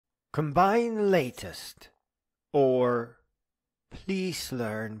combineLatest, or please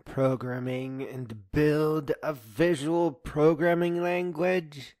learn programming and build a visual programming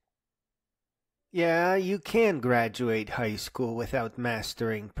language. Yeah, you can graduate high school without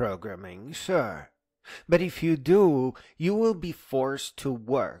mastering programming, sure. But if you do, you will be forced to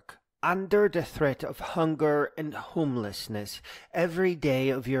work under the threat of hunger and homelessness every day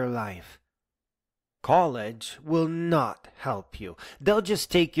of your life. College will not help you. They'll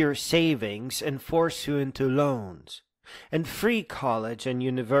just take your savings and force you into loans. And free college and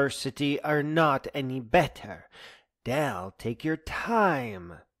university are not any better. They'll take your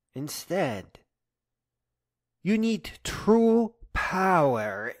time instead. You need true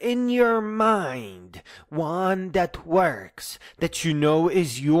power in your mind, one that works, that you know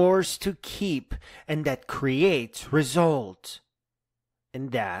is yours to keep, and that creates results.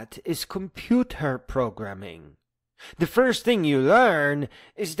 And that is computer programming. The first thing you learn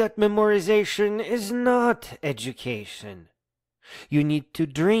is that memorization is not education. You need to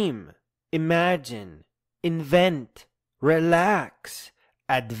dream, imagine, invent, relax,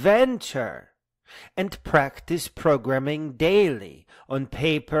 adventure, and practice programming daily on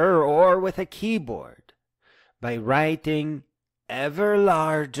paper or with a keyboard by writing ever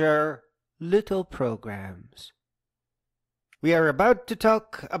larger little programs. We are about to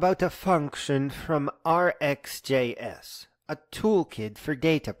talk about a function from RxJs, a toolkit for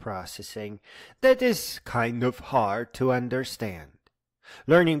data processing that is kind of hard to understand.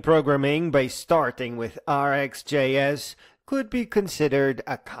 Learning programming by starting with RxJs could be considered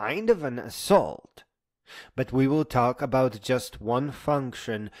a kind of an assault. But we will talk about just one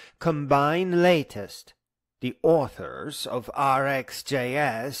function, combineLatest. The authors of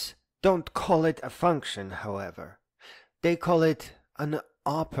RxJs don't call it a function, however. They call it an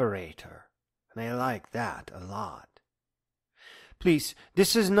operator, and I like that a lot. Please,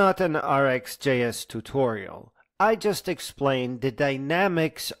 this is not an RxJS tutorial. I just explained the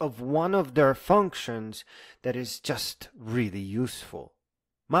dynamics of one of their functions that is just really useful.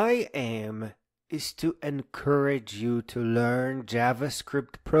 My aim is to encourage you to learn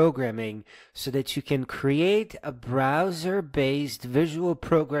JavaScript programming so that you can create a browser-based visual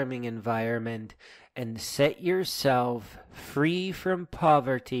programming environment and set yourself free from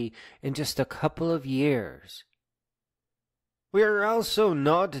poverty in just a couple of years. We are also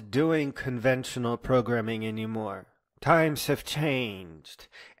not doing conventional programming anymore. Times have changed.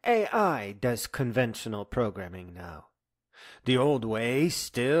 AI does conventional programming now. The old way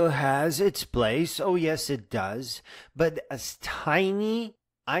still has its place, oh yes it does, but as tiny,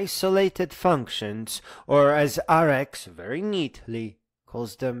 isolated functions, or as Rx very neatly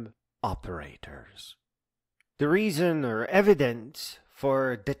calls them, operators. The reason or evidence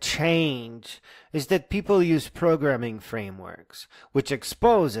for the change is that people use programming frameworks, which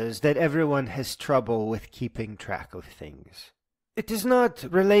exposes that everyone has trouble with keeping track of things. It is not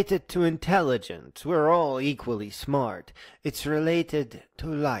related to intelligence. We're all equally smart. It's related to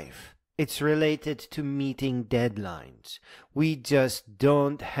life. It's related to meeting deadlines. We just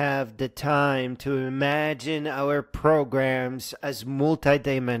don't have the time to imagine our programs as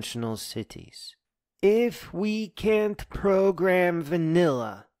multidimensional cities. If we can't program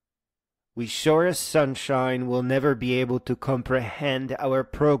vanilla, we sure as sunshine will never be able to comprehend our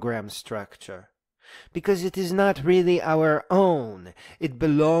program structure. Because it is not really our own. It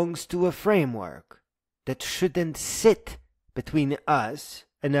belongs to a framework that shouldn't sit between us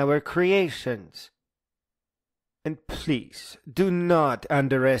and our creations. And please, do not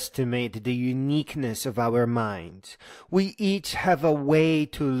underestimate the uniqueness of our minds. We each have a way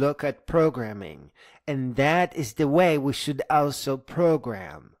to look at programming, and that is the way we should also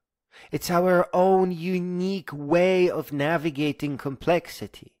program. It's our own unique way of navigating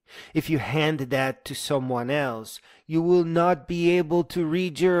complexity. If you hand that to someone else, you will not be able to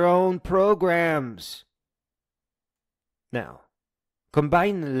read your own programs. Now,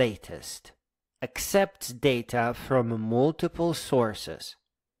 combineLatest accepts data from multiple sources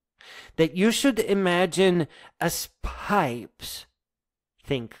that you should imagine as pipes.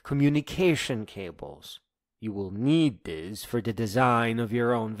 Think communication cables. You will need this for the design of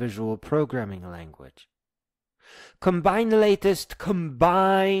your own visual programming language. combineLatest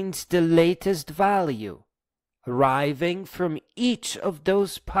combines the latest value arriving from each of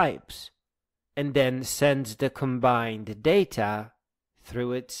those pipes and then sends the combined data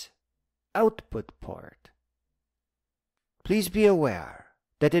through its output port. Please be aware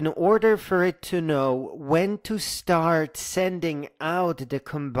that in order for it to know when to start sending out the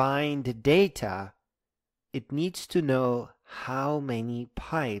combined data, it needs to know how many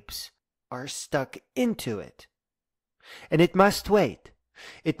pipes are stuck into it. And it must wait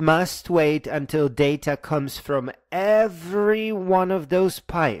It must wait until data comes from every one of those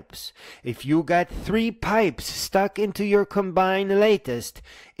pipes. If you got 3 pipes stuck into your combineLatest,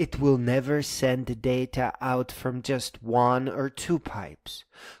 it will never send data out from just 1 or 2 pipes.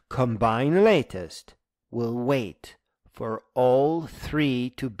 combineLatest will wait for all 3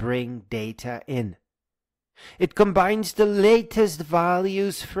 to bring data in. It combines the latest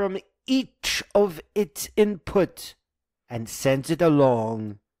values from each of its inputs and sends it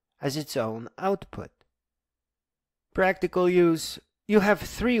along as its own output. Practical use: you have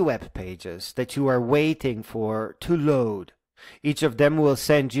 3 web pages that you are waiting for to load. Each of them will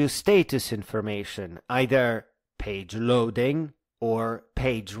send you status information, either page loading or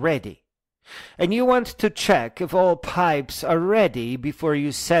page ready. And you want to check if all pipes are ready before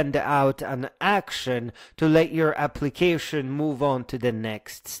you send out an action to let your application move on to the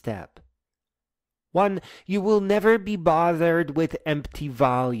next step. 1. You will never be bothered with empty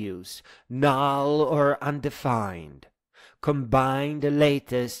values, null or undefined.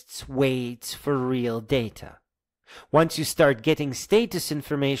 combineLatest waits for real data. Once you start getting status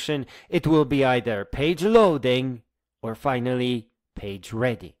information, it will be either page loading or finally page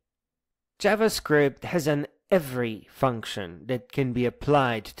ready. JavaScript has an every function that can be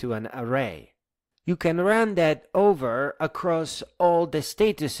applied to an array. You can run that over across all the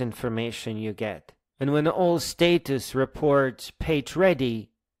status information you get. And when all status reports page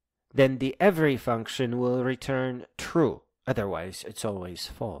ready, then the every function will return true. Otherwise, it's always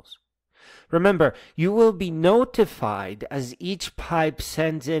false. Remember, you will be notified as each pipe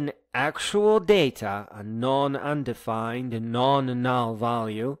sends in actual data, a non-undefined, non-null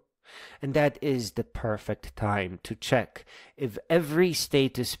value, and that is the perfect time to check if every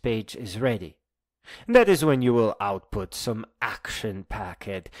status page is ready. And that is when you will output some action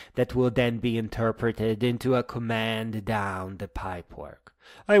packet that will then be interpreted into a command down the pipework.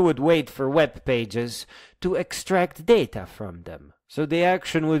 I would wait for web pages to extract data from them. So the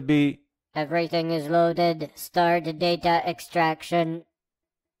action would be: everything is loaded, start data extraction.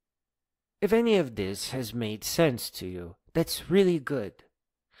 If any of this has made sense to you, that's really good.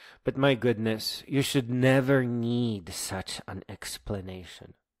 But my goodness, you should never need such an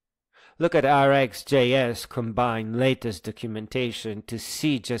explanation. Look at RxJs combineLatest documentation to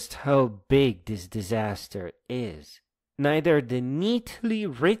see just how big this disaster is. Neither the neatly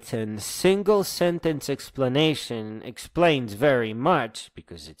written single-sentence explanation explains very much,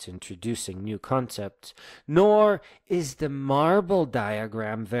 because it's introducing new concepts, nor is the marble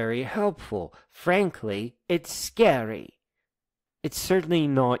diagram very helpful. Frankly, it's scary. It's certainly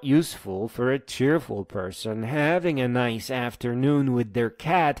not useful for a cheerful person having a nice afternoon with their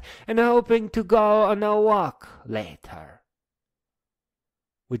cat and hoping to go on a walk later.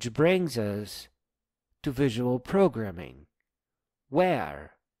 Which brings us to visual programming,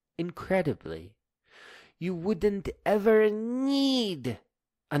 where, incredibly, you wouldn't ever need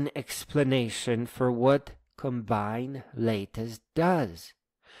an explanation for what combineLatest does.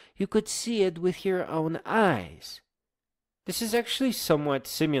 You could see it with your own eyes. This is actually somewhat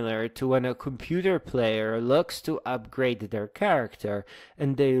similar to when a computer player looks to upgrade their character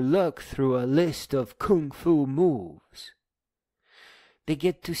and they look through a list of kung fu moves. They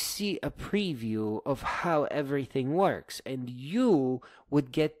get to see a preview of how everything works, and you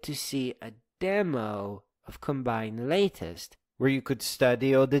would get to see a demo of combineLatest, where you could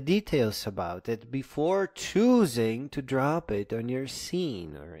study all the details about it before choosing to drop it on your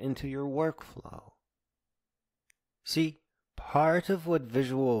scene or into your workflow. See, part of what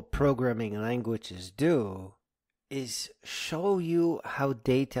visual programming languages do is show you how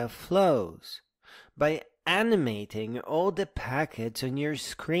data flows by animating all the packets on your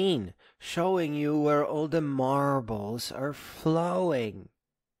screen, showing you where all the marbles are flowing.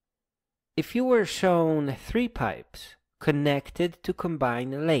 If you were shown 3 pipes connected to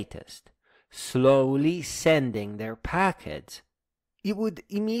combineLatest, slowly sending their packets, you would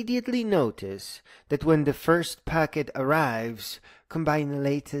immediately notice that when the first packet arrives,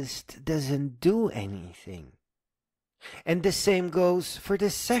 combineLatest doesn't do anything. And the same goes for the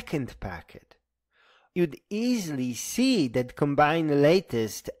second packet. You'd easily see that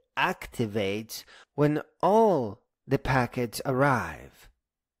combineLatest activates when all the packets arrive.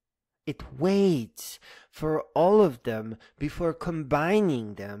 It waits for all of them before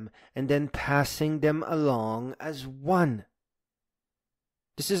combining them and then passing them along as one.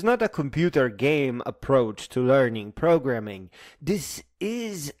 This is not a computer game approach to learning programming. This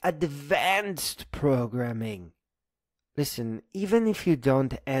is advanced programming. Listen, even if you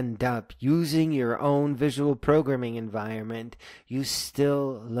don't end up using your own visual programming environment, you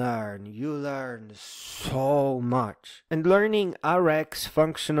still learn. You learn so much. And learning Rx,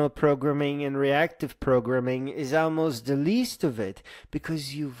 functional programming, and reactive programming is almost the least of it,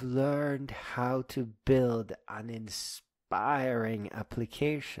 because you've learned how to build an inspiring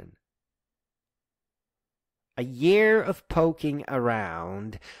application. A year of poking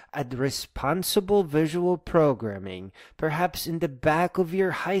around at responsible visual programming, perhaps in the back of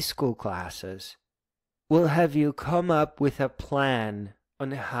your high school classes, will have you come up with a plan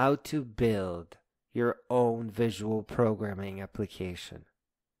on how to build your own visual programming application.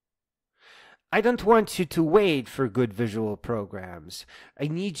 I don't want you to wait for good visual programs. I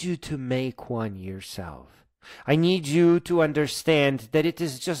need you to make one yourself. I need you to understand that it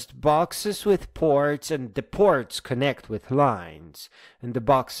is just boxes with ports, and the ports connect with lines. And the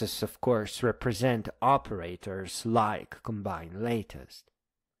boxes, of course, represent operators like combineLatest.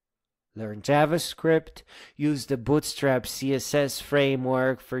 Learn JavaScript, use the Bootstrap CSS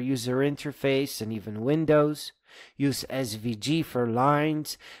framework for user interface and even Windows, use SVG for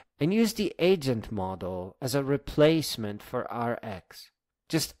lines, and use the agent model as a replacement for Rx.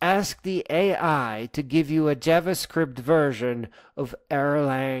 Just ask the AI to give you a JavaScript version of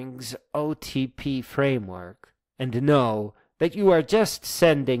Erlang's OTP framework, and know that you are just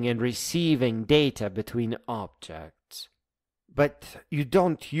sending and receiving data between objects. But you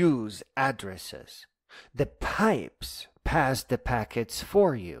don't use addresses. The pipes pass the packets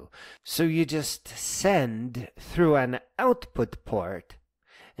for you, so you just send through an output port,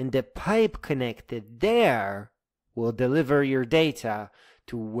 and the pipe connected there will deliver your data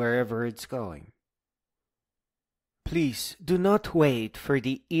to wherever it's going. Please do not wait for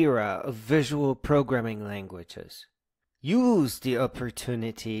the era of visual programming languages. Use the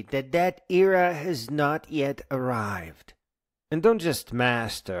opportunity that era has not yet arrived. And don't just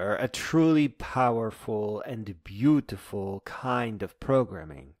master a truly powerful and beautiful kind of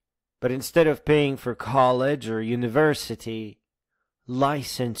programming, but instead of paying for college or university,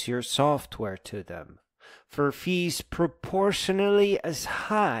 license your software to them for fees proportionally as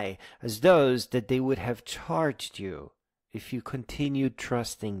high as those that they would have charged you if you continued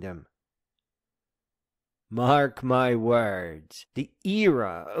trusting them. Mark my words, the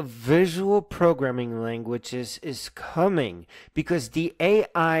era of visual programming languages is coming, because the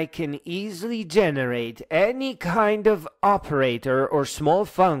AI can easily generate any kind of operator or small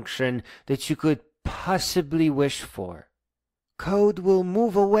function that you could possibly wish for. Code will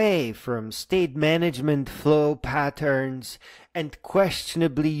move away from state management flow patterns and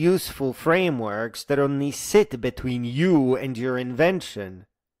questionably useful frameworks that only sit between you and your invention,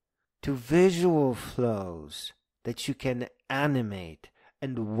 to visual flows that you can animate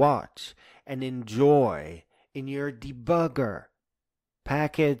and watch and enjoy in your debugger.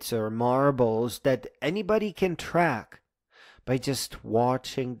 Packets or marbles that anybody can track by just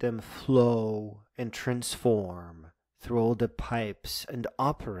watching them flow and transform through all the pipes and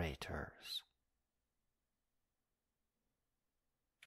operators.